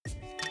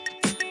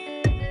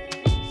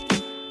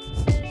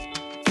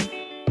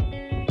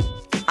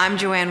I'm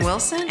Joanne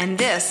Wilson, and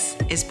this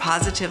is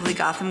Positively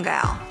Gotham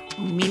Gal.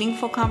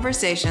 Meaningful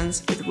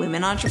conversations with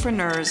women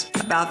entrepreneurs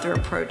about their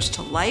approach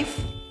to life,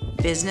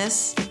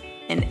 business,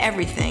 and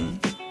everything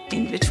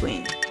in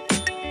between.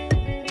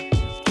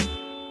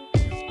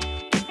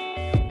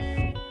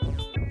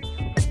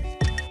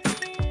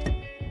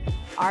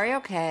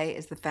 Ariel Kay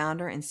is the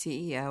founder and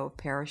CEO of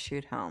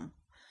Parachute Home,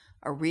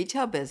 a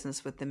retail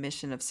business with the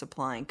mission of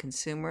supplying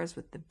consumers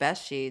with the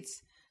best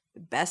sheets, the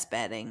best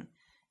bedding,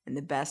 and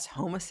the best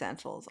home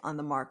essentials on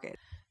the market.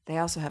 They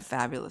also have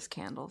fabulous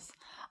candles.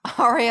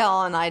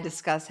 Ariel and I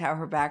discussed how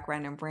her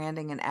background in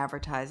branding and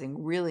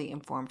advertising really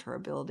informed her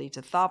ability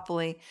to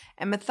thoughtfully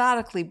and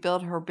methodically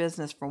build her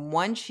business from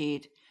one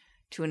sheet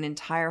to an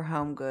entire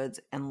home goods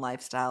and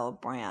lifestyle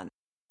brand.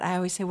 I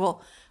always say,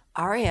 well,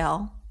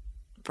 Ariel,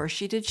 first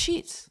she did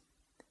sheets,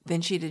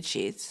 then she did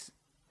sheets,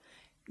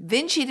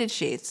 then she did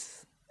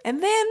sheets,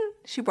 and then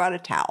she brought a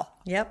towel.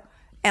 Yep.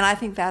 And I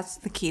think that's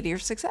the key to your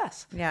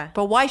success. Yeah.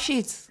 But why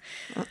sheets?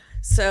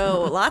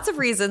 So lots of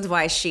reasons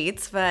why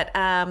sheets, but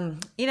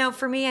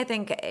for me, I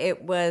think I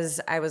was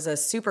a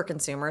super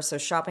consumer, so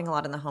shopping a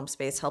lot in the home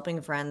space,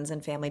 helping friends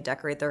and family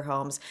decorate their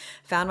homes,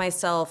 found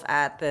myself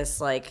at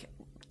this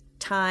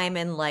time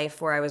in life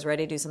where I was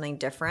ready to do something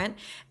different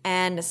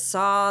and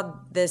saw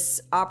this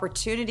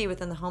opportunity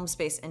within the home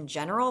space in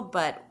general.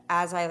 But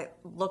as I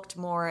looked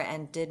more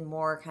and did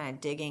more kind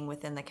of digging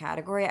within the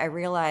category, I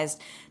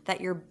realized that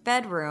your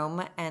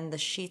bedroom and the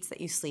sheets that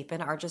you sleep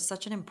in are just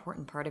such an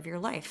important part of your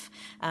life.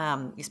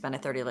 You spend a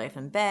third of your life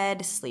in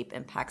bed, sleep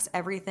impacts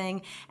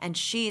everything, and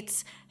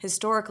sheets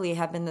historically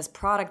have been this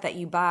product that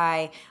you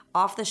buy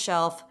off the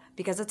shelf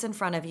because it's in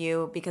front of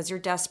you, because you're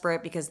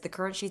desperate, because the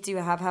current sheets you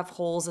have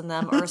holes in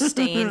them or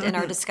stained and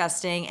are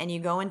disgusting, and you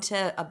go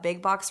into a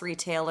big box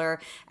retailer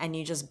and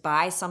you just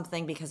buy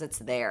something because it's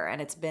there. And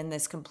it's been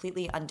this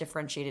completely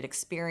undifferentiated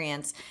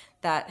experience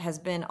that has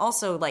been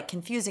also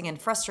confusing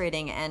and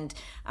frustrating and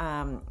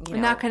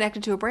not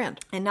connected to a brand.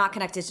 And not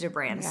connected to a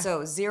brand. Yeah.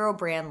 So zero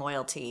brand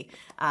loyalty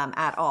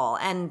at all.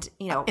 And,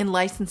 in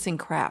licensing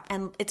crap.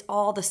 And it's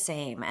all the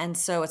same. And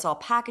so it's all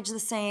packaged the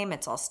same.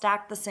 It's all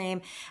stacked the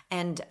same.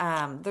 And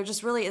there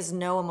just really is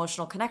no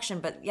emotional connection.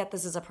 But yet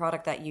this is a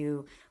product that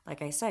you,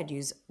 like I said,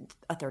 use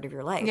a third of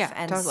your life. Yeah,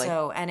 and totally.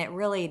 And it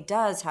really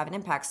does have an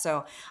impact.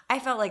 So I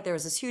felt like there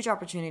was this huge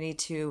opportunity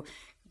to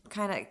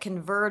kind of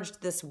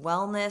converged this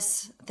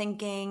wellness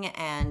thinking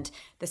and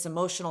this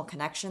emotional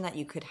connection that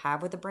you could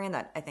have with a brand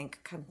that I think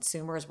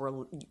consumers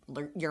were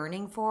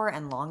yearning for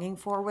and longing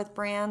for with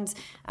brands,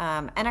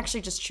 and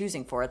actually just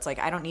choosing for. It's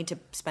I don't need to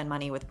spend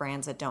money with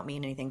brands that don't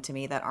mean anything to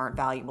me, that aren't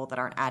valuable, that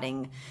aren't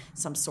adding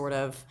some sort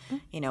of,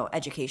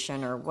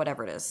 education or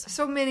whatever it is.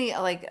 So many a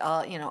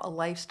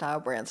lifestyle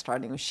brand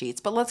starting with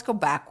sheets, but let's go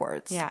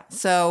backwards. Yeah.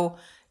 So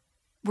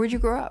where'd you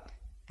grow up?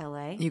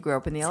 LA. You grew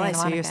up in the LA,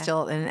 so you're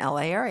still in an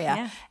LA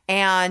area.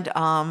 Yeah.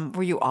 And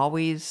were you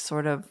always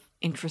sort of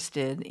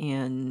interested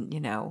in,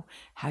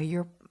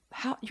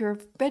 how your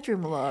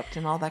bedroom looked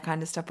and all that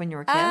kind of stuff when you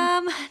were a kid?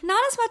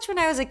 Not as much when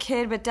I was a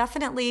kid, but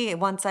definitely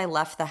once I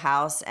left the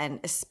house,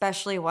 and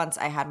especially once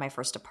I had my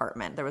first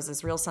apartment. There was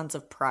this real sense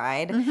of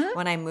pride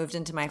when I moved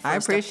into my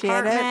first apartment. I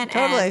appreciate it.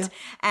 Totally.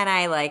 And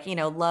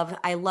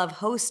I love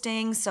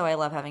hosting, so I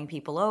love having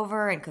people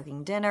over and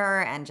cooking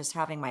dinner and just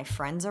having my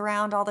friends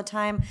around all the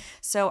time.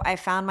 So I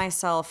found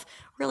myself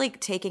really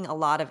taking a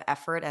lot of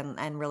effort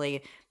and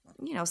really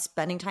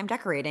spending time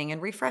decorating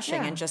and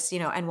refreshing and just,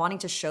 and wanting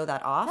to show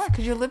that off. Yeah,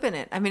 because you live in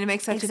it. I mean, it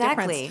makes such a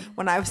difference.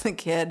 When I was a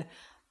kid,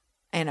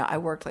 I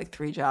worked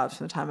 3 jobs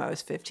from the time I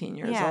was 15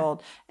 years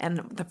old. And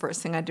the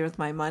first thing I did with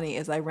my money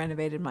is I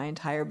renovated my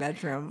entire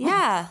bedroom.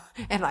 Yeah.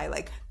 And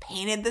I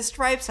painted the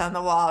stripes on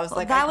the wall. I was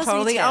that I was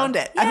totally owned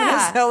it. Yeah. I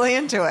was totally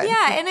into it.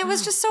 Yeah. And it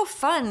was just so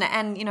fun.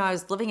 And, I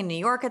was living in New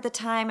York at the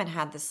time and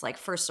had this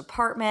first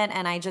apartment.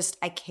 And I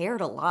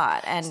cared a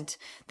lot. And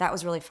that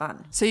was really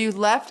fun. So you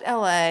left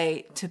LA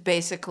to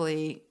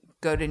basically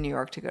go to New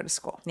York to go to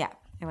school. Yeah.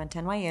 I went to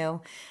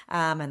NYU,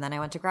 and then I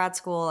went to grad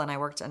school, and I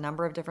worked a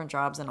number of different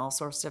jobs in all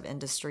sorts of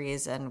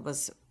industries and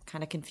was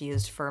kind of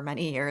confused for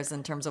many years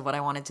in terms of what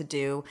I wanted to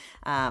do.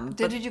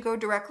 Did you go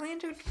directly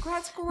into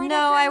grad school?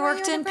 No, I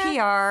worked in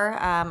PR.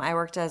 I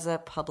worked as a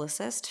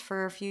publicist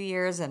for a few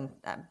years, and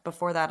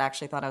before that, I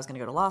actually thought I was going to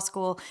go to law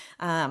school.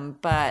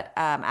 But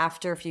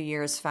after a few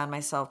years, found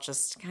myself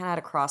just kind of at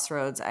a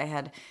crossroads. I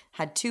had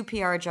 2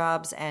 PR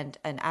jobs and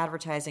an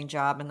advertising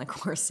job in the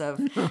course of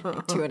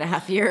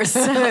 2.5 years.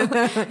 So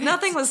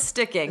nothing was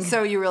sticking.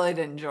 So you really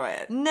didn't enjoy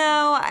it?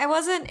 No, I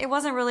wasn't. It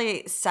wasn't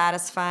really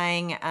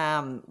satisfying.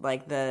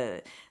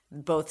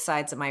 Both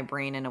sides of my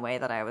brain in a way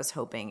that I was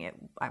hoping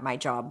my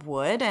job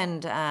would,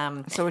 and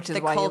so which is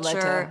the why culture, you led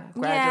to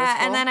graduate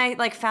school? And then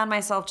I found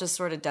myself just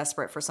sort of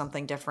desperate for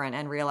something different,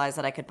 and realized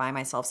that I could buy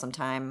myself some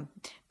time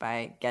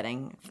by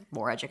getting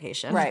more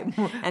education, right,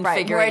 and right.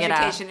 figuring more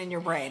education it out. In your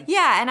brain.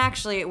 Yeah, and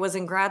actually, it was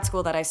in grad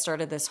school that I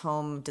started this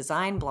home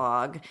design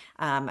blog,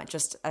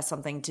 just as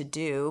something to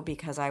do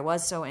because I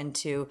was so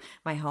into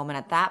my home, and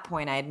at that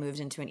point, I had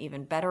moved into an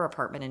even better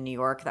apartment in New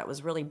York that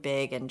was really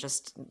big and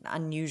just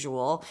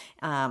unusual.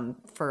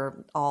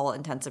 for all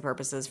intents and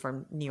purposes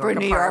for New For York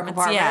New York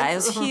apartments. Yeah, it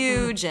apartments. was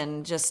huge,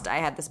 and just I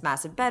had this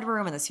massive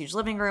bedroom and this huge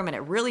living room, and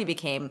it really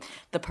became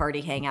the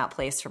party hangout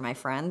place for my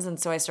friends. And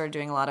so I started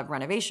doing a lot of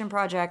renovation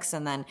projects,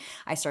 and then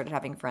I started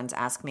having friends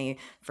ask me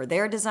for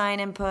their design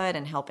input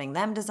and helping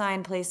them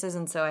design places.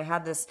 And so I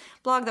had this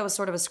blog that was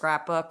sort of a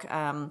scrapbook.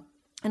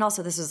 And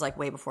also, this was like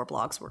way before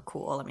blogs were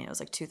cool. I mean, it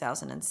was like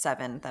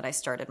 2007 that I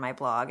started my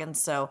blog. And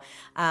so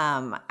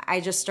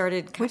I just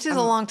started. Which is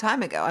a long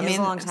time ago. I mean,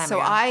 a long time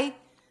so ago.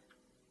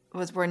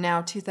 we're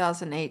now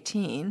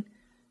 2018,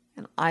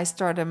 and I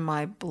started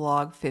my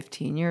blog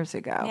 15 years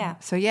ago. Yeah.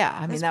 So yeah,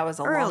 I mean, that was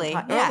a early,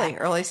 long time. yeah.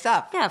 Early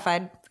stuff. Yeah, if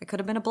I could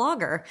have been a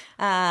blogger.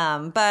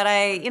 But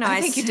I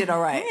think you did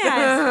all right.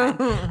 Yeah, it's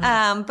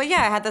fine. But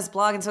yeah, I had this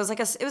blog, and so it was like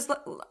it was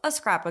a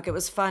scrapbook. It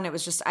was fun. It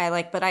was just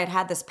but I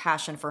had this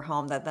passion for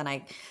home that then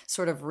I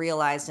sort of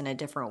realized in a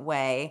different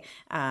way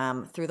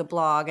through the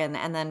blog, and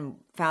then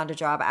found a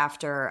job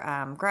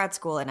after grad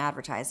school in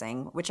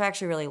advertising, which I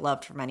actually really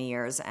loved for many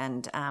years,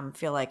 and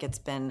feel like it's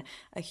been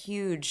a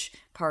huge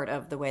part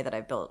of the way that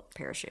I've built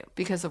Parachute.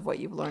 Because of what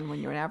you've learned when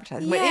you're in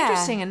advertising. Yeah. But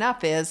interesting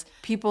enough is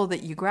people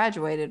that you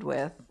graduated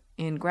with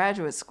in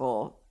graduate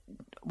school.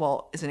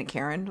 Well, isn't it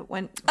Karen?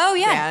 Oh,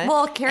 yeah. Granted,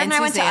 Well, Karen and I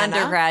went to Susanna.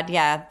 undergrad.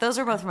 Yeah, those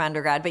are both from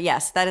undergrad. But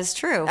yes, that is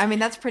true. I mean,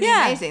 that's pretty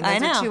Yeah, amazing. I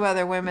Those know. are two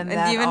other women And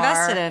that you've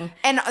invested are, in.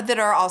 and that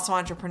are also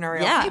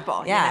entrepreneurial Yeah,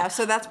 people. yeah. You know?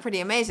 So that's pretty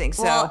amazing.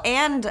 So Well,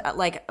 and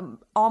like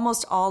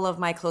almost all of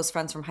my close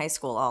friends from high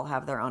school all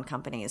have their own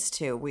companies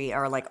too. We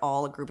are like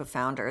all a group of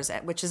founders,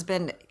 which has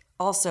been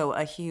also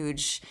a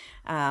huge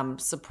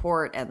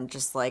support, and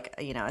just like,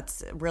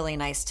 it's really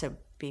nice to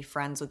be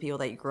friends with people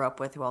that you grew up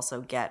with who also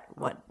get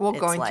what it's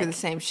going like. through the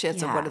same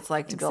shits of what it's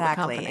like to build a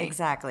company.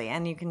 Exactly.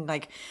 And you can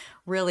like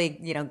really,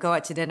 go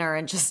out to dinner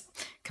and just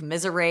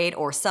commiserate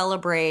or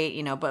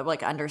celebrate, but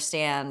like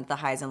understand the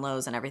highs and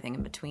lows and everything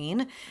in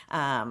between.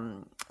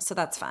 So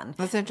that's fun.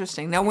 That's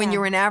interesting. Now, when you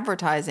were in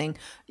advertising,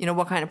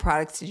 what kind of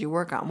products did you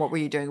work on? What were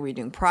you doing? Were you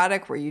doing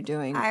product? Were you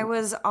doing? I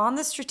was on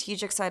the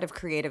strategic side of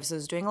creative, so I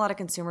was doing a lot of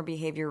consumer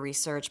behavior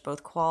research,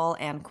 both qual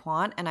and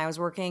quant. And I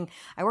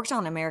worked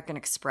on American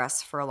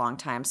Express for a long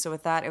time. So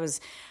with that, I was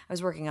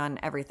working on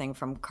everything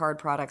from card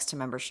products to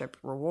membership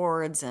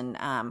rewards, and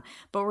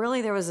but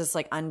really there was this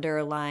like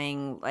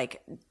underlying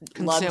like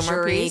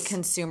luxury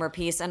consumer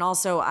piece, and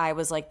also I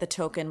was like the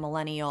token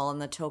millennial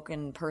and the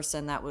token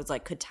person that was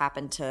like could tap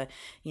into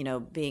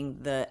being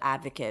the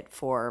advocate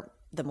for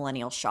the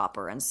millennial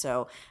shopper. And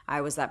so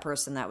I was that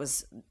person that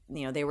was,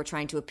 they were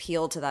trying to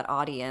appeal to that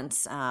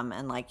audience,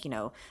 and like,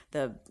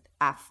 the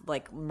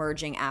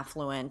merging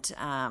affluent,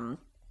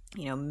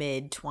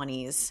 mid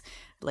 20s,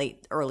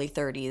 early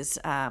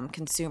 30s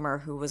consumer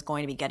who was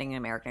going to be getting an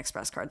American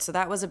Express card. So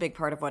that was a big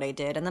part of what I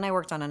did. And then I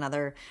worked on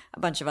a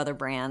bunch of other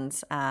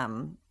brands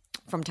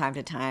from time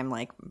to time,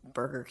 like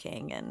Burger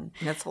King and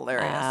That's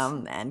hilarious.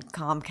 And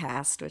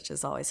Comcast, which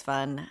is always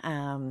fun,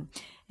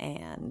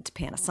 and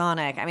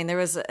Panasonic. I mean, there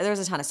was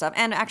a ton of stuff.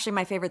 And actually,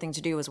 my favorite thing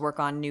to do was work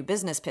on new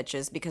business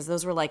pitches, because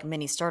those were like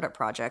mini startup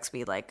projects.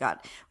 We like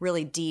got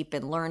really deep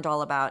and learned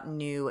all about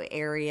new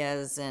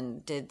areas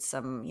and did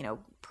some,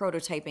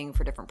 prototyping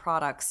for different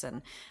products.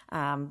 And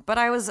but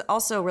I was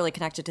also really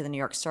connected to the New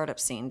York startup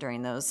scene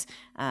during those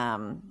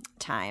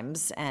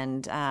times.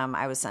 And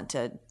I was sent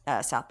to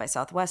South by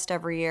Southwest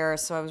every year.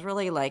 So I was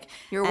really like...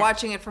 You were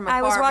watching it from afar.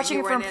 I was but watching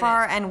you it from weren't in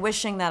far and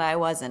wishing that I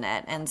was in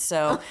it. And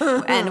so,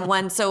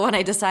 when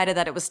I decided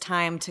that it was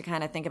time to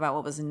kind of think about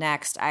what was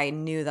next, I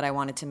knew that I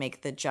wanted to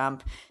make the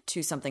jump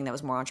to something that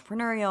was more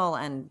entrepreneurial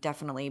and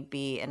definitely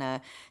be in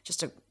a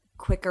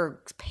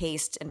quicker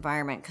paced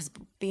environment, because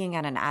being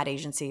at an ad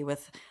agency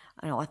with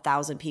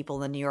 1,000 people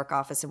in the New York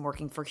office and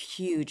working for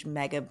huge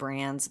mega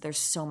brands, there's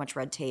so much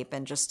red tape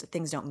and just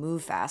things don't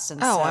move fast. And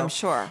so I'm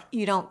sure.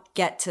 You don't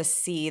get to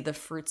see the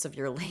fruits of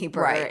your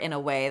labor in a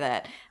way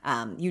that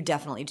you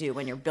definitely do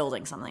when you're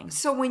building something.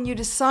 So when you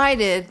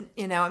decided,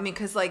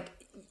 because like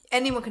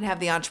anyone can have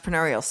the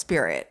entrepreneurial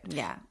spirit.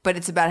 Yeah. But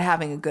it's about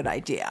having a good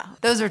idea.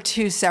 Those are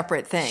two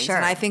separate things. Sure.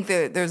 And I think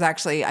that there's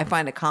actually, I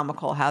find it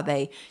comical how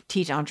they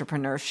teach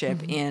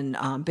entrepreneurship in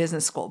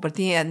business school. But at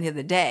the end of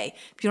the day,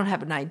 if you don't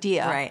have an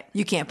idea,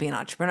 you can't be an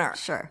entrepreneur.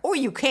 Sure. Or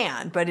you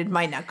can, but it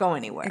might not go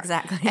anywhere.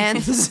 Exactly.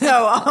 And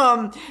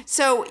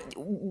so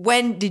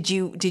when did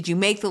you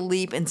make the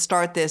leap and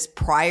start this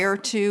prior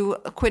to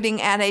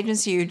quitting ad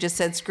agency? You just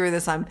said, screw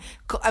this, I'm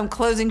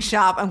closing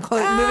shop, I'm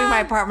moving my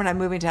apartment, I'm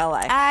moving to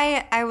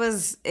LA.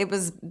 It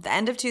was the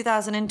end of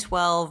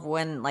 2012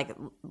 when, like,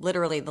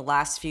 literally the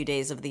last few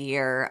days of the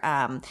year,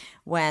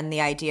 when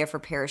the idea for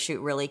Parachute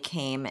really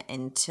came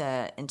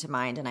into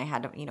mind, and I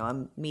had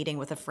a meeting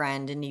with a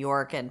friend in New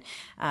York, and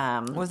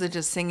was it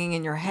just singing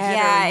in your head?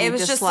 Yeah, or it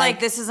was just like,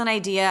 this is an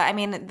idea. I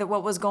mean,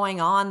 what was going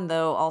on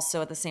though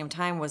also at the same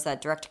time was that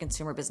direct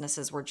direct-to-consumer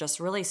businesses were just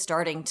really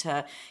starting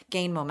to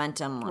gain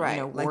momentum. Right.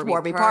 You know, Like Warby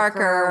Warby Parker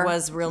Parker.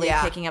 was really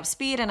Yeah. picking up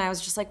speed, and I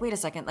was just like, wait a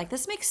second, like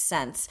this makes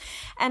sense.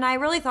 And I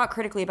really thought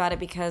critically about it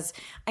because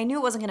I knew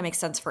it wasn't going to make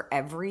sense for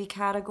every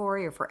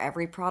category or for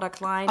every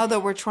product line. Although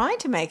we're trying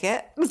to make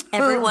it.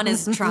 Everyone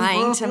is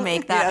trying to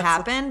make that Yes.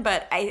 happen,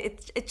 but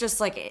it just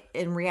like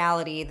in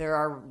reality, there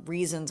are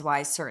reasons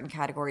why certain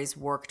categories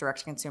work direct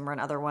to consumer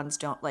and other ones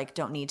don't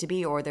need to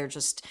be, or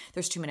there's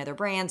too many other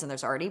brands and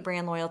there's already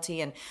brand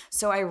loyalty. And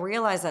so I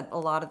realized that a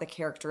lot of the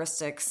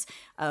characteristics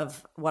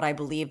of what I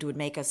believed would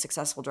make a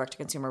successful direct to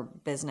consumer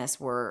business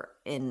were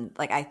in,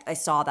 like, I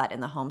saw that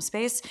in the home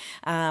space.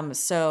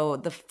 So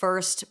the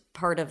first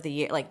part of the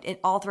year,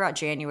 all throughout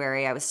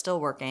January, I was still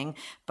working,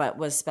 but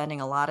was spending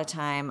a lot of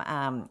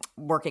time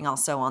working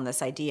also on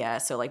this idea.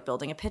 So like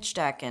building a pitch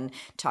deck and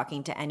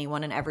talking to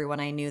anyone and everyone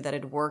I knew that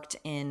had worked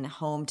in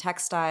home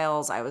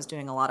textiles. I was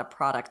doing a lot of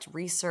product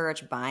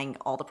research, buying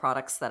all the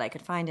products that I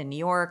could find in New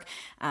York,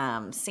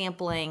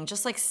 sampling,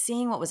 just like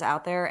seeing what was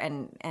out there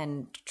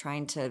and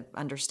trying to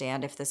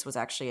understand if this was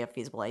actually a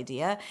feasible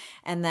idea.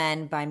 And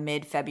then by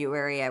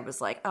mid-February, I was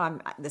like, oh,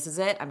 this is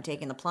it. I'm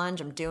taking the plunge.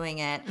 I'm doing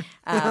it,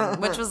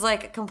 which was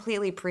like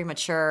completely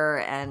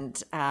premature.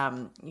 And,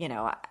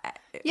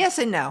 Yes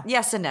and no.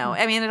 yes and no.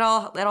 I mean, it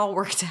all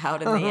worked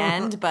out in the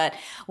end. But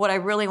what I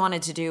really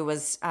wanted to do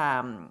was,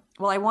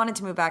 I wanted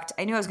to move back.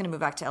 I knew I was going to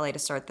move back to LA to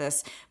start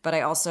this, but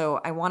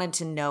I wanted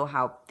to know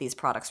how these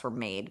products were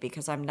made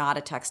because I'm not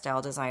a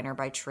textile designer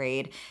by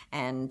trade.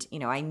 And,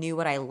 I knew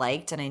what I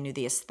liked and I knew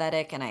the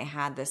aesthetic and I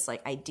had this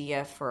like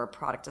idea for a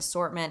product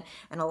assortment.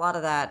 And a lot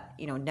of that,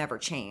 never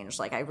changed.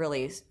 Like I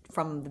really,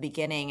 from the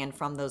beginning and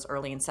from those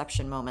early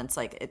inception moments,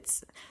 like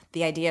it's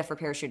the idea for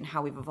Parachute and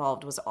how we've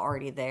evolved was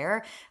already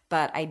there.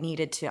 But I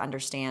needed to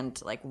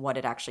understand like what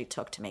it actually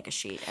took to make a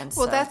sheet. And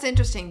Well, that's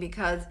interesting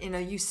because,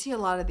 you see a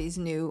lot of these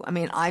new,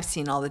 I've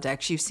seen all the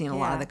decks, you've seen a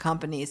lot of the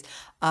companies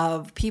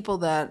of people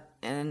that,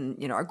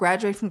 are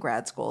graduating from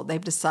grad school.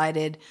 They've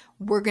decided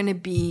we're going to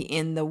be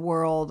in the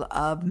world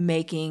of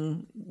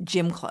making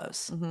gym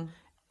clothes. Mm-hmm.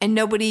 And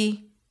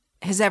nobody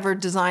has ever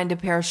designed a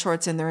pair of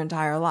shorts in their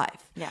entire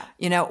life. Yeah.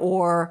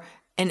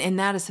 And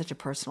that is such a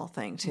personal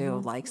thing too,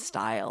 like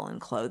style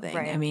and clothing.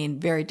 Right.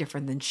 Very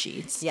different than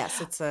sheets. Yes,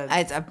 it's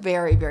a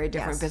very, very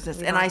different Yes, business.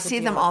 we And want I to see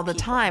deal them with all the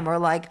people. time. Or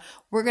like,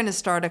 we're going to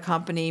start a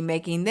company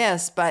making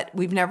this, but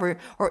we've never,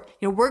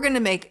 we're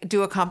going to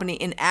do a company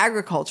in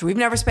agriculture. We've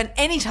never spent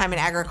any time in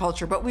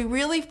agriculture, but we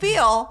really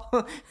feel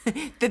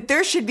that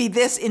there should be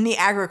this in the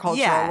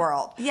agricultural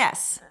world.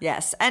 Yes.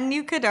 And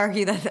you could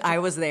argue that I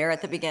was there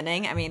at the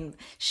beginning. I mean,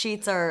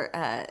 sheets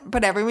are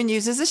But everyone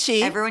uses a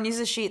sheet. everyone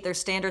uses a sheet. They're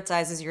standard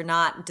sizes. You're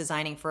not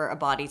designing for a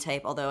body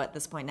type, although at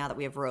this point now that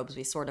we have robes,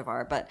 we sort of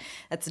are, but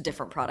that's a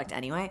different product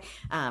anyway.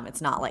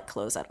 It's not like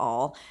clothes at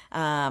all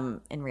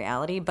in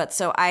reality. But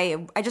so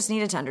I just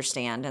needed to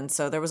understand. And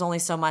so there was only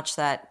so much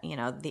that,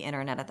 the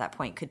internet at that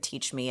point could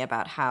teach me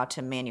about how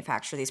to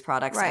manufacture these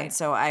products. Right. And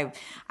so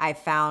I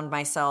found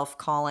myself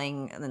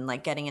calling and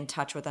like getting in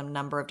touch with a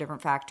number of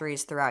different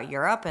factories throughout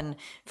Europe. And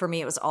for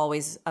me, it was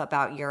always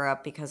about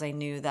Europe because I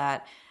knew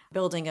that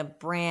building a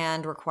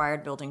brand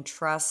required building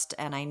trust,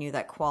 and I knew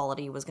that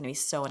quality was going to be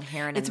so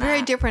inherent It's in that.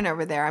 very different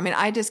over there.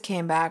 I just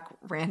came back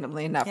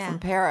randomly enough Yeah. from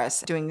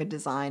Paris doing a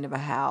design of a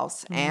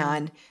house,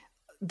 and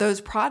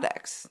those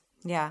products,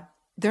 Yeah.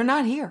 they're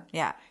not here.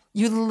 Yeah.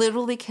 You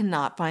literally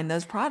cannot find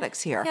those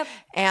products here. Yep.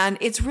 And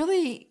it's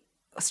really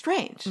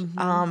strange.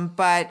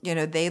 But,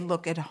 they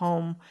look at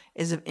home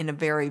in a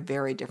very,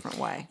 very different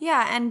way.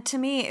 Yeah, and to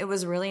me, it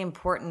was really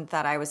important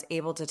that I was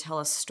able to tell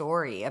a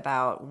story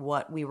about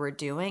what we were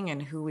doing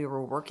and who we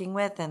were working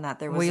with, and that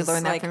there was Well, you this,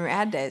 learned that like, from your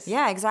ad days.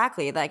 Yeah,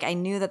 exactly. Like I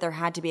knew that there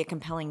had to be a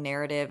compelling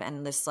narrative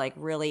and this like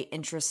really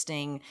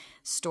interesting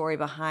story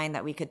behind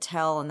that we could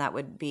tell and that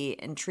would be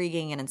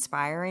intriguing and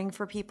inspiring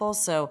for people.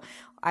 So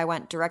I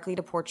went directly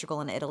to Portugal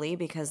and Italy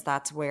because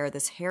that's where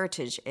this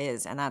heritage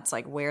is, and that's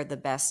like where the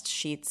best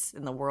sheets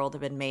in the world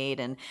have been made,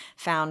 and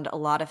found a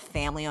lot of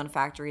family-owned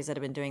factories that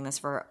have been doing this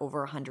for over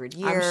 100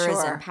 years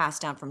sure. and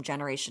passed down from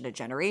generation to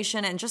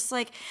generation. And just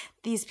like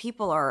these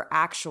people are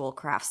actual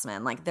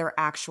craftsmen, like they're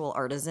actual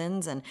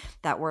artisans, and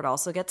that word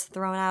also gets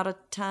thrown out a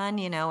ton,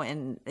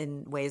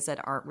 in ways that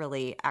aren't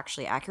really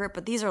actually accurate.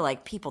 But these are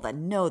like people that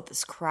know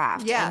this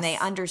craft, Yes. and they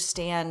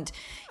understand.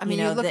 You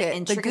look the at the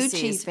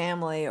intricacies. Gucci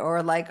family,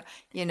 or like,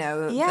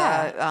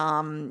 Yeah.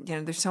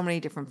 there's so many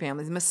different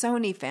families.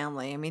 Missoni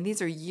family.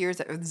 These are years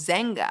of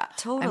Zenga.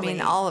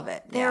 Totally. All of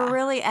it. They're Yeah.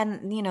 really,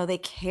 and they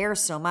care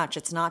so much.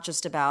 It's not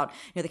just about,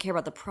 they care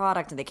about the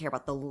product, and they care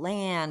about the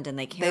land, and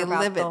they care They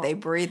about live it. They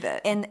breathe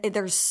it. and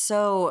they're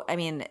so,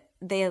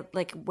 they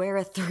like wear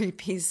a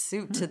 3-piece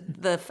suit to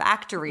the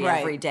factory Right.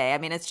 every day.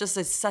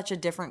 It's such a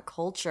different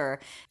culture.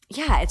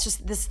 Yeah, it's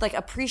just this like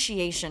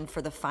appreciation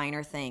for the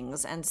finer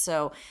things. And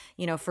so,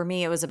 for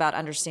me, it was about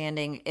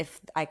understanding if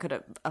I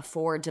could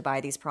afford to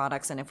buy these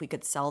products and if we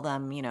could sell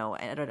them,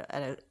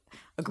 at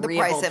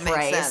agreeable that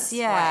price. makes sense.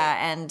 Yeah.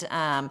 Right.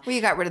 And Well,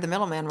 you got rid of the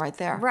middleman right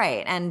there.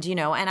 right. And,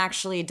 and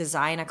actually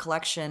design a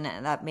collection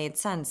that made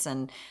sense.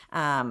 And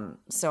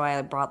so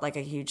I brought like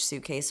a huge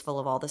suitcase full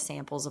of all the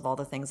samples of all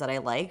the things that I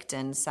liked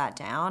and sat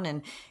down.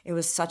 And it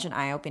was such an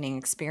eye-opening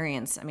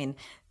experience. I mean,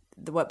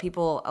 a lot of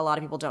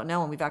people don't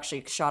know, and we've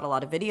actually shot a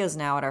lot of videos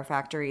now at our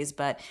factories,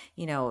 but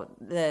you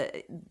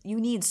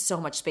need so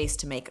much space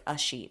to make a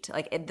sheet.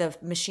 Like the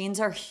machines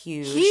are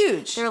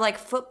huge. They're like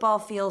football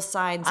field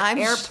signs,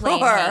 airplane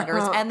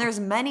hangers, and there's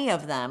many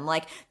of them.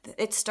 Like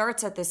it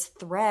starts at this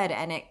thread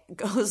and it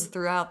goes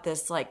throughout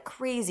this like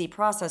crazy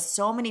process.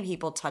 So many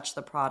people touch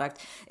the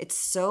product. It's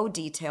so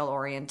detail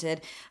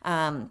oriented.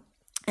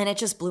 And it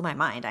just blew my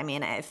mind. I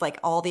mean, if like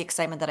all the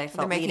excitement that I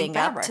felt leading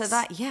up to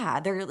that,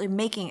 yeah, they're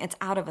making it's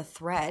out of a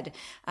thread.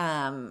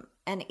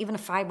 And even a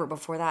fiber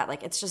before that,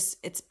 like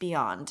it's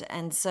beyond.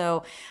 And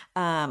so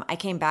I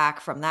came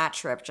back from that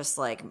trip just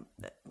like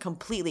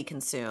completely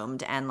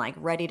consumed and like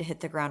ready to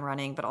hit the ground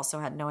running, but also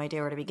had no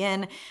idea where to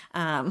begin,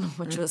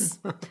 which was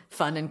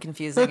fun and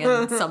confusing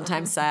and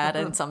sometimes sad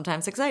and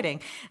sometimes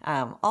exciting,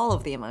 all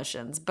of the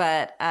emotions.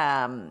 But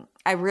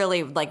I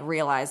really like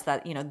realized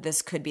that,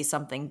 this could be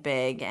something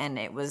big, and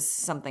it was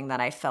something that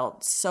I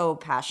felt so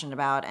passionate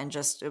about, and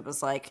just, it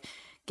was like,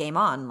 game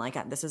on,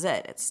 like this is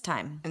it, it's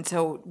time. And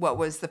so what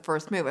was the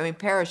first move? I mean,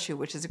 Parachute,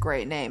 which is a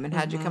great name, and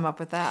how'd you come up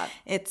with that?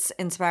 It's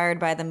inspired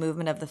by the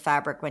movement of the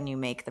fabric when you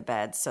make the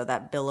bed, so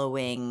that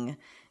billowing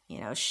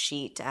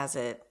sheet as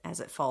it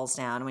falls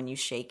down when you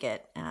shake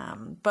it.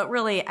 But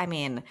really, I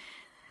mean,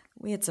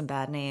 we had some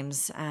bad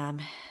names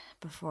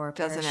before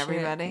Doesn't Parachute.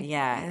 everybody?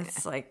 Yeah,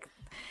 it's like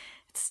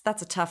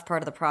that's a tough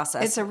part of the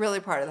process. It's a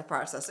really part of the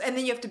process, and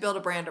then you have to build a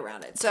brand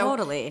around it. So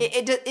totally,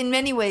 it in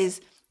many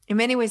ways,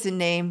 the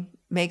name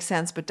makes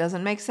sense, but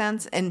doesn't make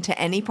sense, and to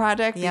any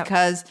project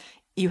because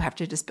you have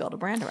to just build a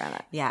brand around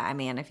it. Yeah, I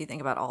mean, if you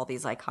think about all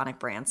these iconic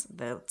brands,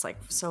 it's like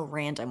so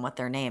random what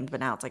they're named, but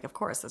now it's like, of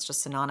course, it's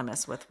just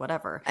synonymous with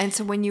whatever. And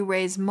so when you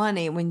raise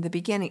money, when the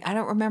beginning, I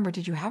don't remember,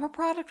 did you have a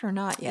product or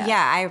not yet?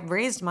 Yeah, I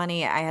raised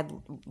money. I had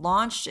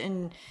launched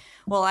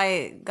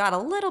I got a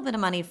little bit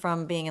of money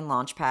from being in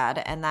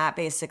Launchpad, and that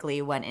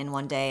basically went in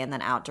one day and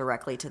then out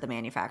directly to the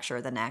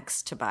manufacturer the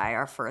next to buy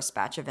our first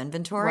batch of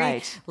inventory.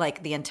 Right.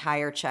 Like the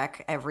entire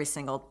check, every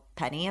single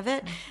penny of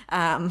it.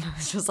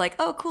 It's just like,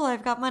 oh, cool,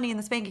 I've got money in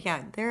this bank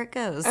account. There it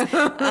goes. Off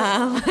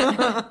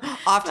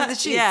to the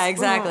sheets. Yeah,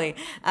 exactly.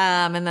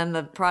 And then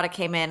the product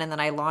came in, and then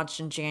I launched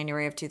in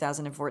January of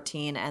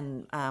 2014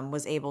 and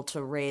was able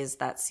to raise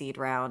that seed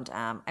round.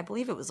 I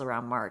believe it was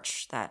around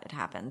March that it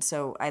happened.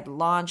 So I'd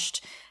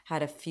launched,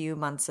 had a few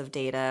months of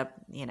data,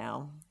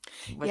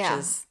 which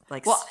is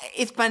like... Well,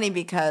 it's funny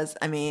because,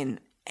 I mean,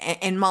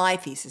 and my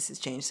thesis has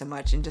changed so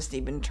much, and just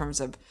even in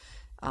terms of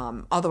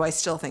although I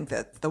still think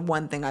that the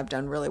one thing I've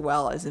done really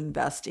well is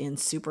invest in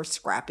super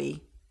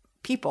scrappy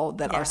people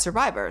that are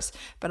survivors.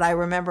 But I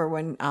remember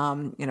when,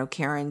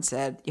 Karen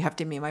said, you have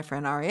to meet my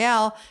friend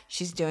Ariel.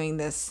 She's doing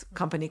this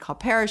company called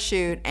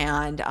Parachute,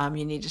 and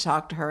you need to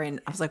talk to her. And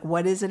I was like,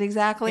 what is it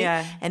exactly?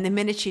 Yeah. And the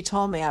minute she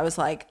told me, I was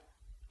like,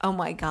 oh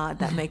my God,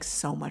 that makes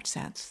so much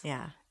sense.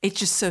 Yeah. It's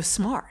just so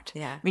smart.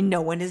 Yeah. I mean,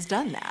 no one has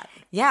done that.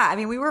 Yeah. I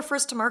mean, we were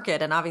first to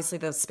market, and obviously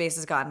the space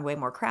has gotten way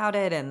more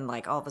crowded, and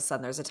like all of a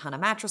sudden there's a ton of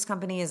mattress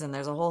companies and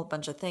there's a whole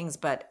bunch of things,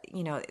 but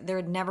there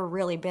had never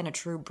really been a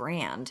true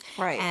brand.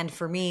 Right. And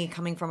for me,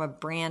 coming from a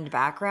brand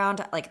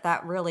background, like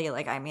that really,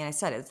 like, I mean, I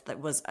said it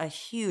was a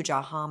huge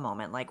aha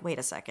moment. Like, wait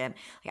a second,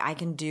 like I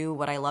can do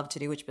what I love to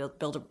do, which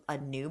build a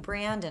new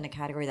brand in a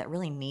category that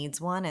really needs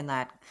one and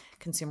that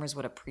consumers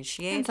would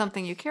appreciate. And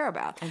something you care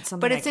about. And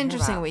but it's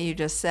interesting what you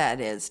just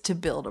said is to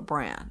build a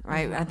brand,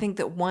 right? Mm-hmm. I think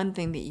that one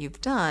thing that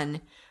you've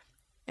done,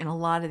 and a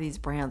lot of these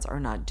brands are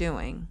not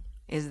doing,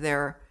 is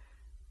they're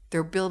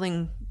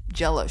building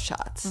Jell-O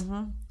shots.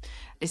 Mm-hmm.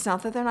 It's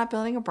not that they're not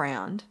building a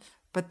brand,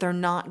 but they're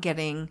not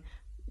getting...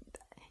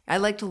 I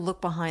like to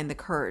look behind the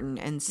curtain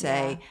and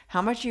say,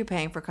 how much are you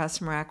paying for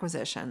customer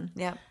acquisition?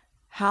 Yep.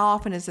 How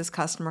often is this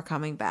customer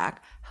coming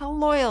back? How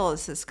loyal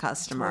is this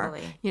customer?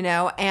 Totally.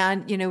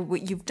 And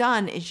what you've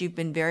done is you've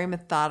been very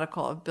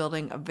methodical of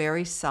building a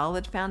very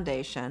solid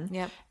foundation.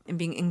 Yep. And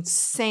being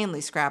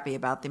insanely scrappy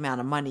about the amount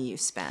of money you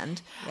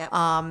spend. Yep.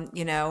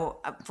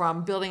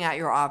 From building out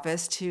your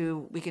office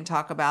to, we can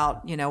talk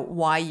about,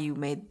 why you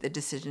made the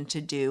decision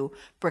to do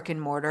brick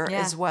and mortar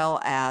as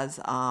well as,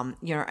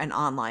 an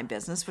online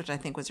business, which I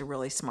think was a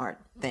really smart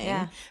thing.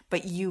 Yeah.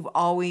 But you've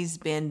always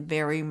been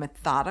very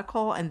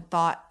methodical and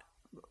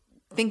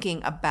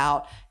thinking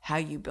about how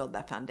you build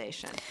that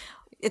foundation.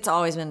 It's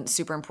always been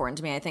super important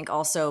to me. I think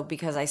also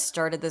because I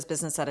started this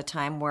business at a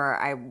time where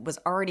I was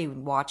already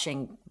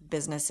watching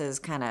businesses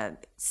kind of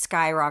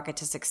skyrocket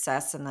to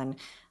success and then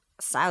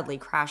sadly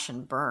crash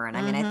and burn.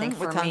 I mean, I think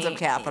for with tons of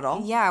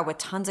capital. Yeah, with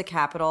tons of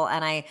capital.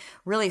 And I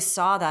really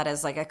saw that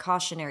as like a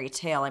cautionary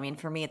tale. I mean,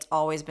 for me, it's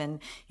always been,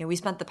 we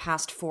spent the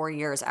past 4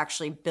 years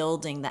actually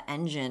building the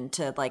engine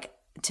to like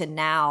to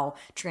now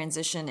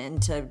transition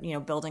into,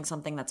 building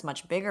something that's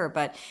much bigger.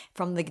 But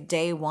from the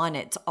day one,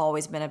 it's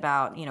always been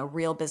about,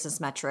 real business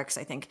metrics.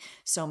 I think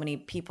so many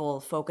people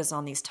focus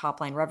on these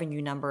top line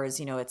revenue numbers.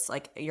 It's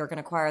like you're going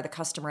to acquire the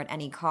customer at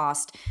any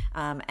cost.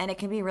 And it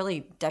can be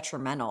really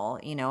detrimental,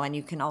 and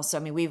you can also,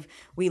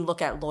 we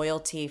look at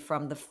loyalty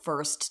from the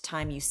first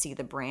time you see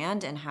the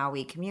brand and how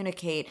we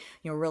communicate,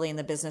 really in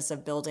the business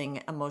of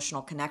building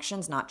emotional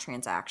connections, not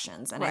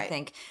transactions. And I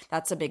think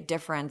that's a big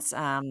difference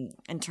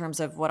in terms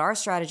of what our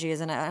strategy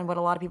is and what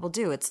a lot of people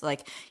do. It's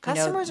like,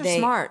 customers are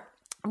smart.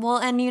 Well,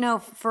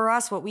 and for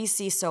us, what we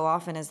see so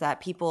often is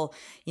that people,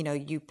 you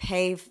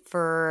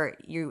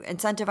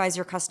incentivize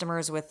your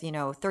customers with,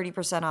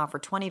 30% off or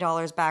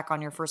 $20 back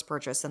on your first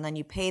purchase. And then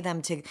you pay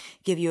them to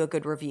give you a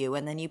good review.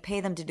 And then you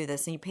pay them to do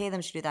this and you pay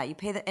them to do that.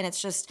 And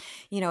it's just,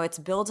 it's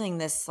building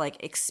this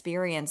like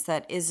experience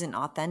that isn't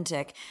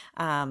authentic.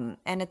 And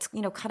it's,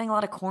 cutting a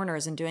lot of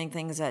corners and doing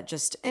things that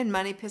just. And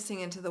money pissing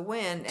into the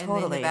wind and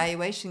Totally. then the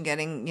valuation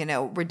getting,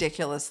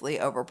 ridiculously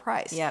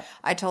overpriced. Yep.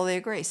 I totally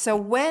agree. So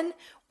when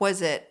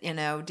was it,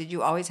 did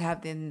you always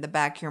have in the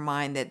back of your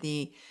mind that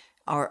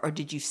or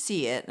did you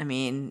see it? I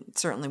mean,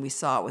 certainly we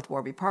saw it with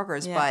Warby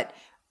Parker's, but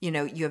you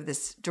have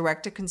this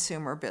direct to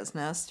consumer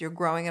business. You're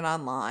growing it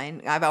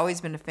online. I've always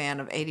been a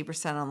fan of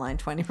 80% online,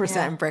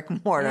 20% in brick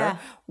and mortar. Yeah.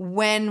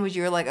 When was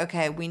you like,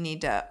 okay, we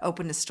need to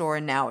open a store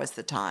and now is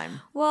the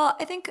time? Well,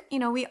 I think,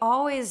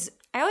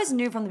 I always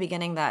knew from the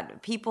beginning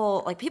that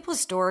people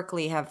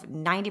historically have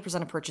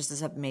 90% of purchases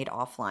have been made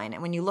offline.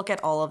 And when you look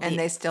at all of And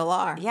they still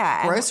are.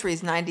 Yeah.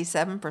 Groceries,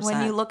 97%.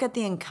 When you look at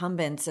the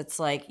incumbents, it's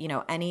like,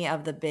 any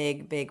of the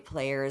big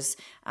players,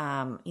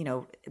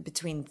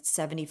 between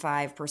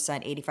 75%,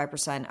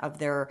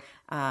 85%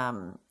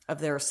 of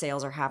their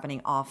sales are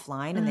happening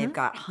offline, and they've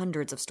got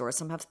hundreds of stores.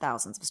 Some have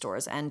thousands of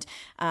stores. And,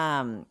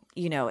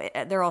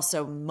 they're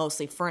also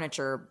mostly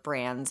furniture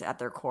brands at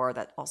their core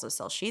that also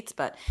sell sheets.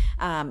 But,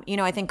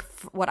 I think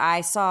what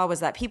I saw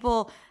was that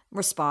people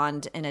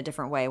respond in a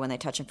different way when they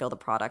touch and feel the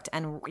product.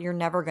 And you're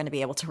never going to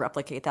be able to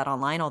replicate that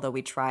online, although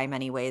we try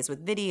many ways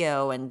with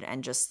video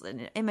and just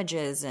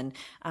images and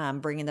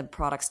bringing the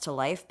products to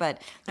life.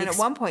 But at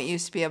one point you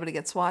used to be able to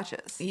get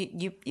swatches.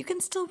 You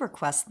can still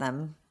request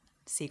them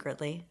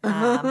secretly,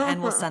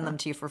 and we'll send them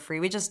to you for free.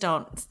 We just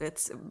don't,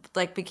 it's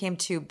like became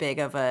too big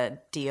of a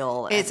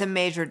deal. It's a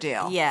major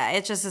deal. Yeah,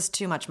 it just is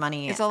too much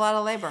money. It's a lot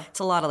of labor.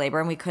 It's a lot of labor,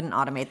 and we couldn't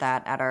automate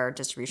that at our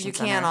distribution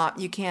center.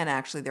 You can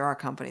actually. There are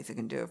companies that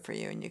can do it for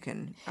you, and you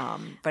can.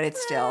 But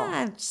it's still.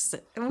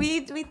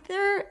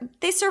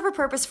 They serve a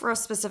purpose for a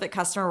specific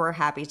customer. We're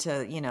happy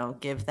to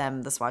give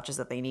them the swatches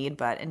that they need,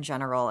 but in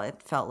general,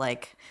 it felt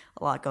like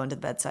a lot going to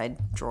the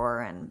bedside drawer,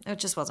 and it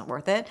just wasn't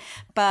worth it.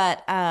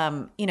 But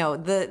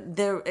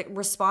the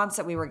response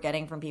that we were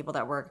getting from people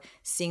that were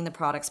seeing the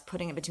products,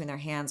 putting it between their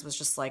hands, was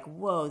just like,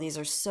 whoa, these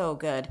are so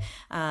good.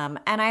 And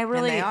I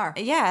really, and they are.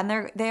 Yeah,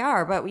 and they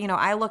are. But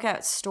I look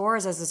at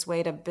stores as this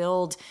way to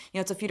build.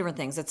 It's a few different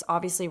things. It's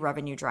obviously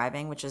revenue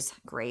driving, which is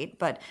great.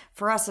 But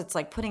for us, it's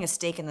like putting a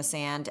stake in the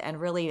sand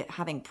and really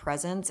having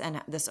presence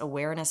and this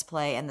awareness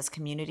play and this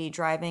community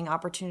driving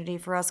opportunity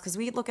for us. Because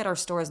we look at our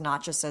stores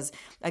not just as,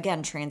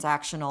 again,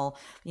 transactional,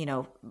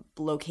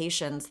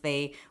 locations.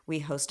 We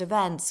host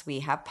events,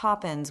 we have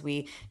pop-ins,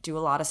 we do a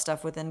lot of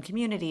stuff within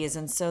communities,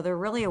 and so they're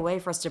really a way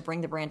for us to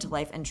bring the brand to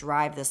life and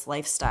drive this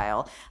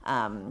lifestyle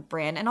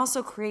brand, and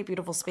also create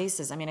beautiful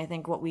spaces. I mean, I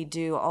think what we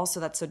do also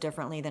that's so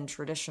differently than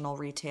traditional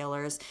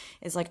retailers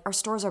is like our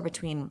stores are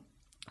between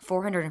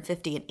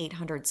 450 and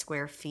 800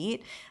 square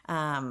feet.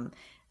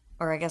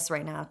 Or I guess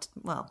right now,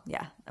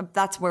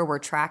 that's where we're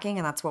tracking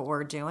and that's what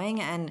we're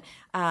doing. And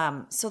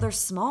so they're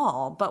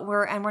small, but we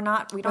don't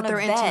have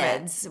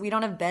beds. We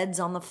don't have beds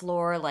on the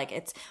floor.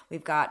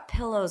 We've got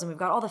pillows and we've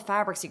got all the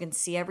fabrics. You can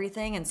see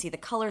everything and see the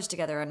colors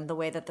together and the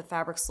way that the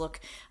fabrics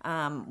look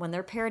when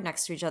they're paired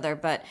next to each other.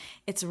 But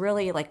it's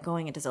really like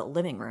going into a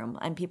living room,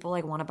 and people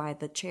want to buy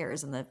the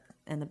chairs and the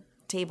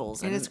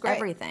tables and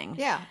everything.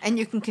 Yeah. And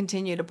you can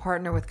continue to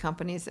partner with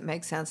companies that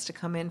make sense to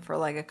come in for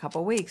like a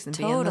couple weeks and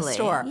be in the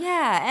store.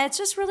 Yeah. It's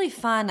just really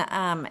fun.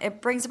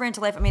 It brings the brand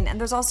to life. I mean,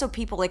 and there's also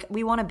people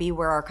we want to be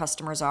where our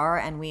customers are,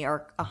 and we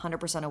are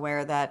 100%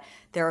 aware that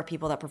there are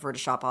people that prefer to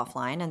shop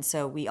offline. And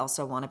so we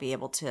also want to be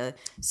able to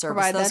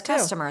service those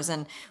customers.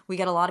 And we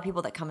get a lot of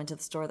people that come into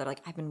the store that are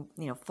like, I've been,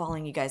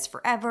 following you guys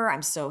forever.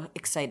 I'm so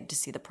excited to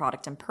see the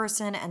product in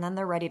person. And then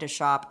they're ready to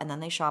shop, and then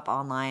they shop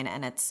online,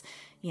 and it's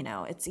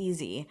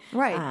easy.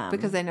 Right,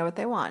 because they know what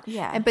they want.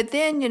 Yeah. But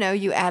then,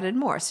 you added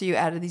more. So you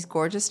added these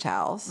gorgeous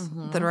towels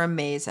that are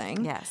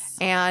amazing. Yes.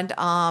 And,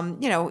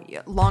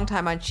 long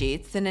time on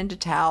sheets, then into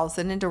towels,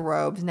 then into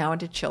robes, now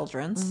into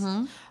children's.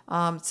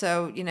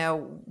 So,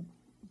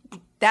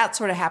 that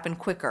sort of happened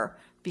quicker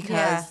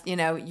because,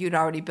 you'd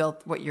already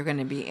built what you're going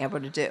to be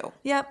able to do.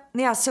 Yep.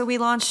 Yeah. So we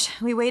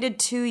waited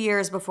 2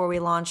 years before we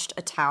launched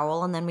a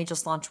towel, and then we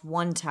just launched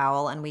one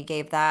towel, and we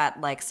gave that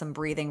some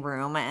breathing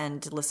room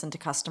and listened to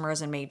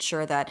customers and made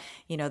sure that,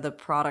 the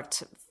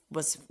product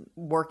was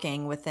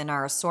working within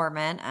our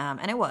assortment,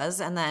 and it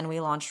was. And then we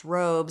launched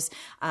robes,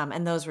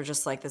 and those were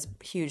just like this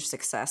huge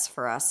success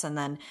for us. And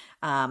then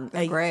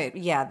great.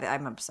 Yeah,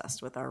 I'm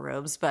obsessed with our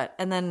robes.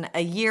 And then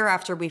a year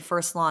after we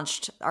first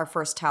launched our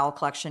first towel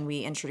collection,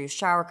 we introduced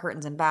shower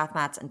curtains and bath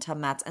mats and tub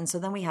mats. And so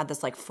then we had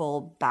this like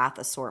full bath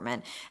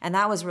assortment, and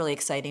that was really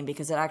exciting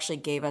because it actually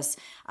gave us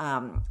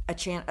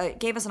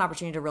gave us an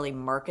opportunity to really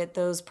market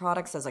those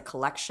products as a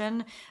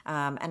collection,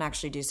 and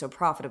actually do so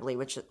profitably,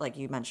 which, like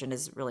you mentioned,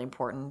 is really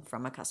important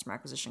from a customer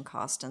acquisition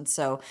cost. And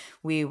so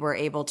we were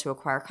able to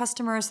acquire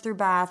customers through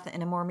bath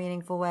in a more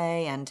meaningful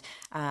way. And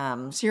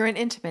so you're in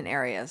intimate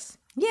areas.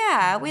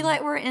 yeah,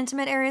 we're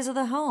intimate areas of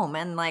the home,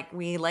 and like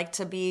we like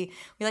to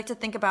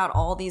think about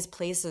all these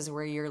places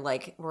where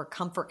where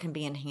comfort can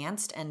be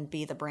enhanced and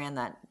be the brand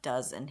that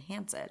does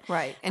enhance it.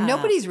 Right. And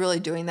nobody's really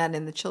doing that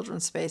in the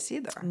children's space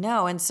either.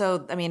 No, and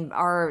so I mean,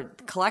 our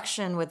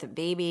collection with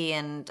baby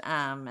and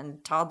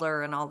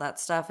toddler and all that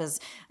stuff was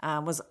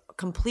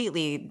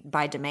completely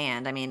by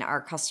demand. I mean,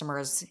 our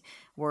customers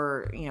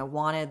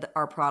wanted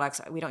our products.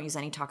 We don't use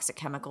any toxic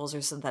chemicals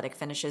or synthetic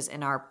finishes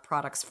in our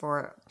products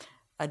for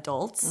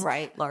adults,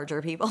 right?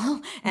 Larger people.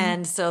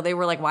 And so they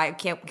were like, why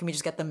can we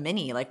just get the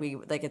mini?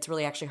 It's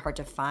really actually hard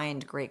to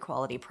find great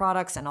quality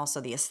products, and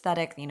also the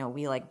aesthetic, we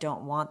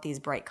don't want these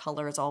bright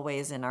colors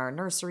always in our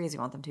nurseries. We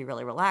want them to be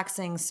really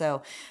relaxing.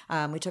 So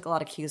we took a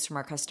lot of cues from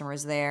our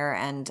customers there,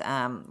 and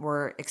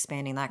we're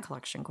expanding that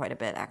collection quite a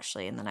bit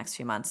actually in the next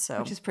few months.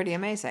 So, which is pretty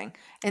amazing.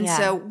 And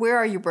so where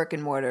are you brick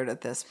and mortared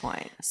at this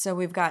point? So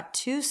we've got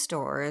 2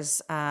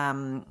 stores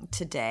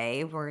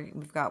today.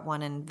 We've got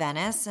one in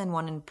Venice and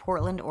one in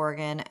Portland,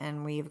 Oregon,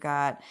 and we've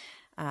got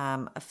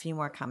a few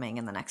more coming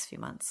in the next few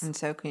months. And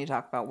so can you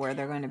talk about where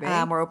they're going to be?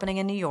 We're opening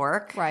in New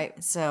York.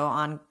 Right. So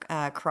on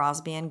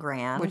Crosby and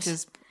Grand. Which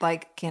is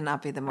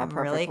cannot be the more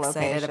perfect really excited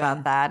location.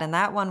 about that. And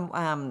that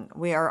one,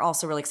 we are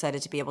also really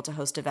excited to be able to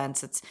host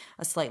events. It's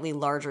a slightly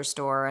larger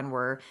store, and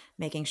we're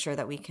making sure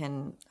that we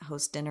can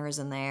host dinners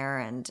in there.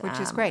 And which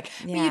is great.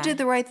 Yeah. But you did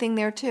the right thing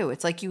there too.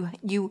 It's like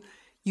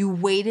you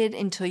waited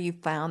until you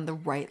found the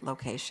right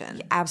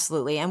location.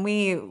 Absolutely. And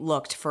we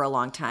looked for a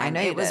long time. I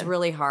know it was did.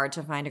 really hard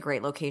to find a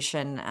great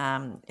location.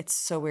 It's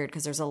so weird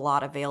because there's a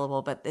lot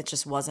available, but it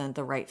just wasn't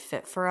the right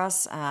fit for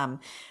us.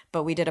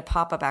 But we did a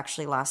pop-up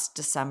actually last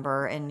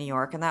December in New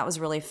York, and that was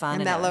really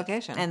fun. In that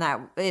location. And that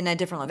in a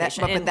different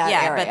location. But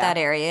that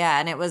area. Yeah.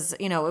 And it was,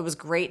 it was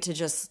great to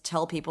just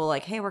tell people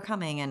like, hey, we're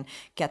coming, and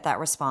get that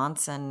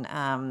response, and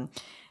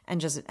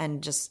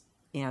just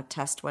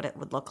test what it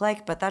would look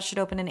like. But that should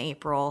open in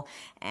April,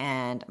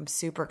 and I'm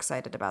super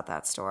excited about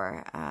that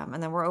store.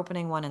 And then we're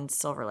opening one in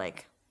Silver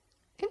Lake.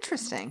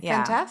 Interesting.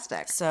 Yeah.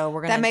 Fantastic. So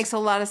we're gonna that makes a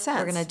lot of sense.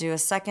 We're gonna do a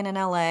second in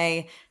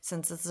LA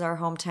since this is our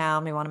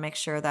hometown. We want to make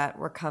sure that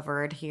we're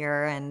covered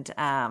here, and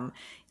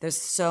there's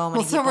so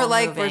many. Well, Silver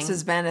Lake moving.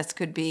 versus Venice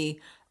could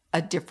be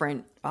a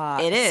different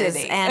it is.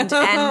 city. And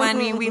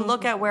when we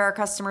look at where our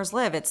customers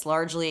live, it's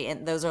largely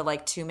those are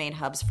like 2 main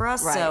hubs for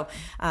us. Right. So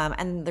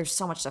and there's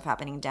so much stuff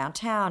happening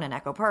downtown and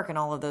Echo Park and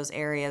all of those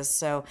areas.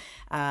 So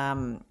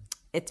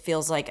it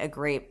feels like a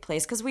great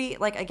place because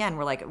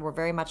we're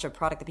very much a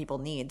product that people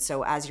need.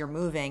 So as you're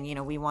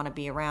moving, we want to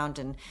be around,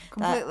 and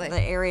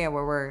the area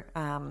where we're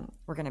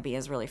going to be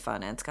is really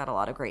fun, and it's got a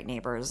lot of great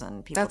neighbors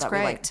and people we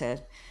like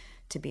to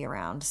be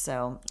around.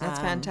 So that's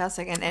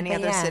fantastic. And any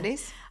other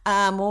cities?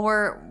 Well,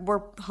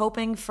 we're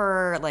hoping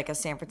for like a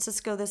San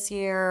Francisco this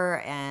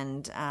year,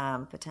 and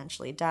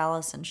potentially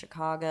Dallas and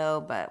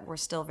Chicago, but we're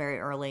still very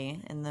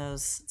early in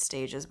those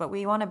stages. But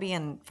we want to be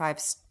in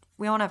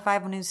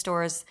 5 new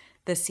stores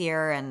this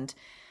year, and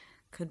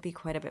could be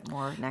quite a bit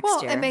more next year.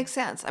 Well, it makes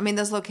sense. I mean,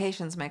 those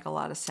locations make a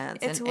lot of sense.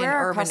 It's in where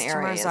our urban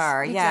customers areas.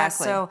 are. Exactly. Yeah.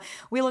 So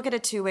we look at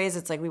it 2 ways.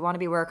 It's like we want to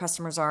be where our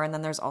customers are, and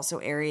then there's also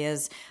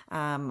areas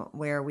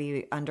where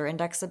we under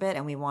index a bit,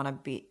 and we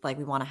want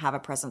to have a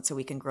presence so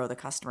we can grow the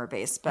customer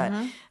base. But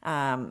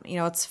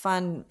it's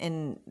fun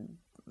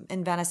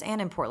in Venice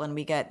and in Portland.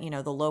 We get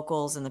the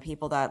locals and the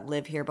people that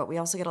live here, but we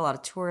also get a lot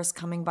of tourists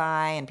coming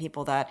by and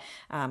people that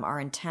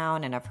are in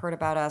town and have heard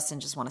about us and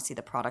just want to see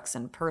the products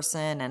in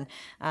person.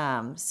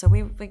 And so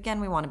we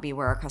want to be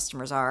where our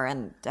customers are,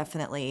 and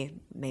definitely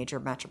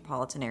major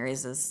metropolitan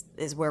areas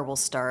is where we'll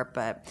start.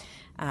 But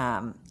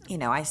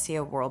I see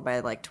a world by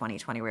like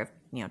 2020 where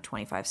we have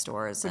 25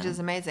 stores, which is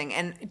amazing.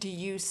 And do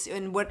you see,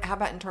 and how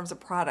about in terms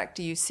of product?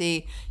 Do you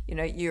see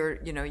you're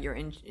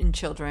in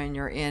children,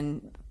 you're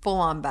in full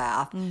on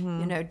bath.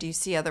 Do you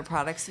see other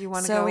products you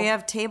want to go? So we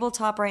have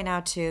tabletop right now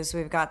too. So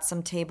we've got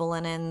some table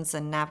linens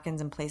and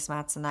napkins and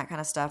placemats and that kind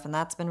of stuff, and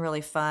that's been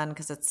really fun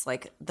because it's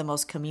like the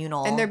most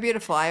communal. And they're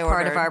beautiful. I part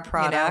ordered, of our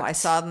product. I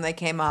saw them. They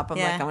came up. I'm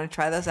like, I'm going to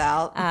try those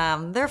out.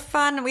 They're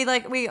fun.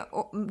 We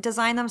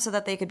design them so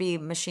that they could be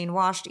machine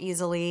washed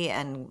easily,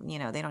 and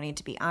they don't need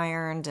to be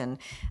ironed. And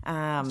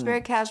it's a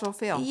very casual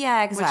feel.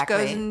 Yeah, exactly.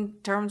 Which goes in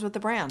terms with the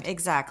brand.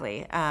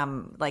 Exactly.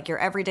 Like your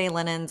everyday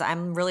linens.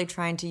 I'm really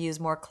trying to use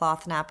more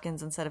cloth napkins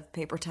instead of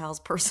paper towels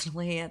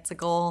personally. It's a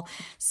goal.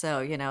 So,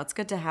 it's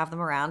good to have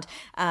them around.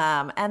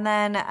 And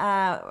then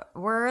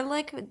we're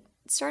like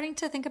starting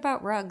to think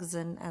about rugs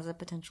and as a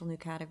potential new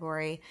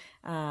category.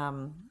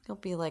 It'll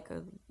be like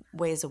a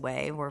ways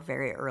away. We're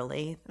very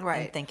early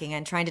in thinking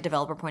and trying to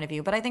develop our point of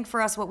view. But I think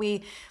for us, what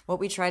we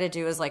try to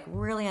do is like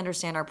really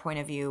understand our point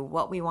of view,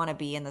 what we want to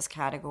be in this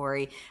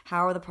category, what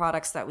are the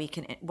products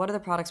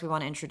we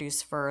want to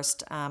introduce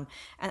first. And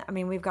I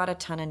mean, we've got a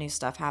ton of new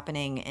stuff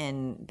happening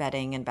in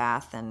bedding and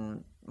bath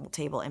and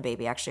table and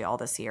baby actually all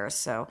this year.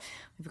 So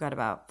we've got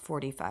about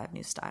 45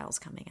 new styles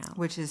coming out.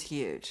 Which is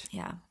huge.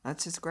 Yeah.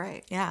 That's just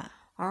great. Yeah.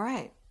 All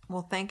right.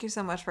 Well, thank you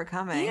so much for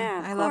coming.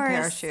 Yeah, I love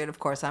Parachute. Of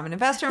course, I'm an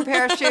investor in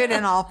Parachute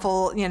and all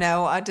full,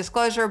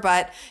 disclosure,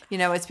 but,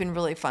 it's been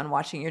really fun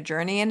watching your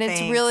journey. And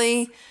it's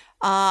really,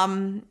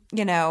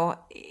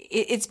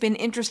 it's been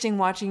interesting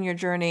watching your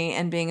journey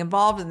and being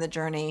involved in the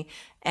journey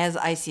as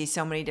I see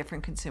so many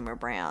different consumer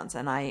brands.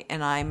 And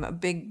I'm a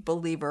big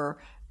believer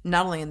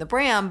not only in the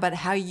brand, but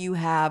how you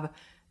have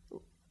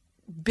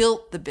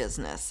built the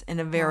business in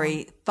a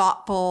very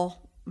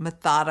thoughtful,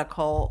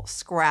 methodical,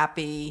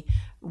 scrappy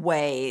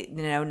way,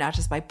 not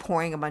just by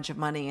pouring a bunch of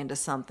money into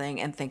something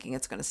and thinking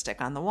it's going to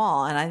stick on the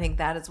wall. And I think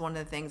that is one of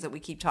the things that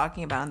we keep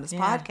talking about in this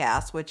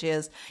podcast, which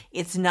is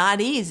it's not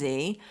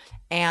easy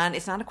and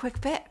it's not a quick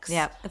fix.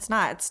 Yeah, it's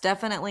not. It's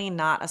definitely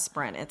not a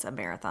sprint. It's a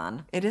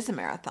marathon. It is a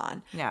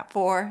marathon. Yeah.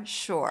 For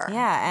sure.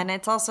 Yeah. And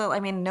it's also,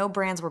 no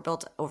brands were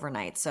built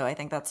overnight. So I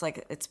think that's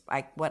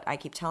what I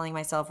keep telling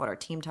myself, what our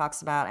team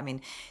talks about. I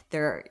mean,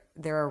 there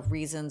are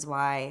reasons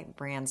why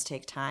brands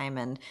take time,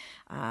 and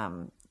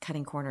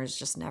cutting corners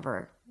just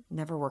never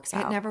works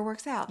out. It never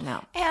works out.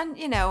 No. And,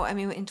 in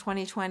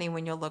 2020,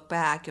 when you'll look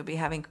back, you'll be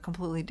having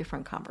completely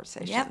different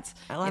conversations. Yep.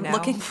 Well, I'm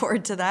looking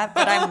forward to that,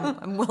 but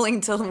I'm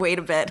willing to wait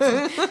a bit.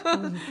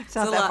 It's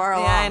not that far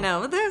along. Yeah, I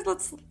know.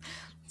 Let's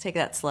take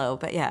that slow.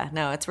 But yeah,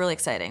 no, it's really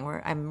exciting.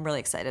 I'm really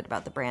excited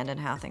about the brand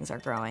and how things are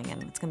growing,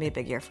 and it's going to be a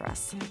big year for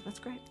us. Yeah, that's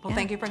great. Well,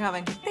 thank you for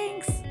coming.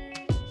 Thanks.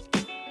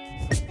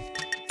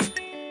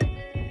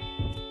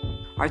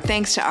 Our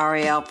thanks to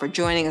Ariel for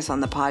joining us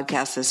on the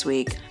podcast this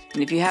week.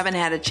 And if you haven't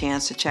had a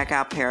chance to check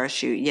out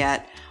Parachute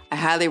yet, I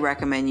highly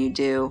recommend you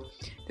do.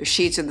 Their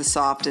sheets are the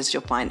softest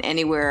you'll find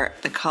anywhere.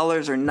 The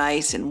colors are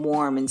nice and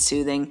warm and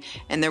soothing,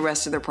 and the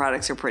rest of their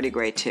products are pretty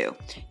great too.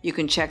 You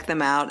can check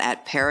them out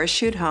at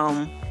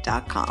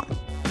parachutehome.com.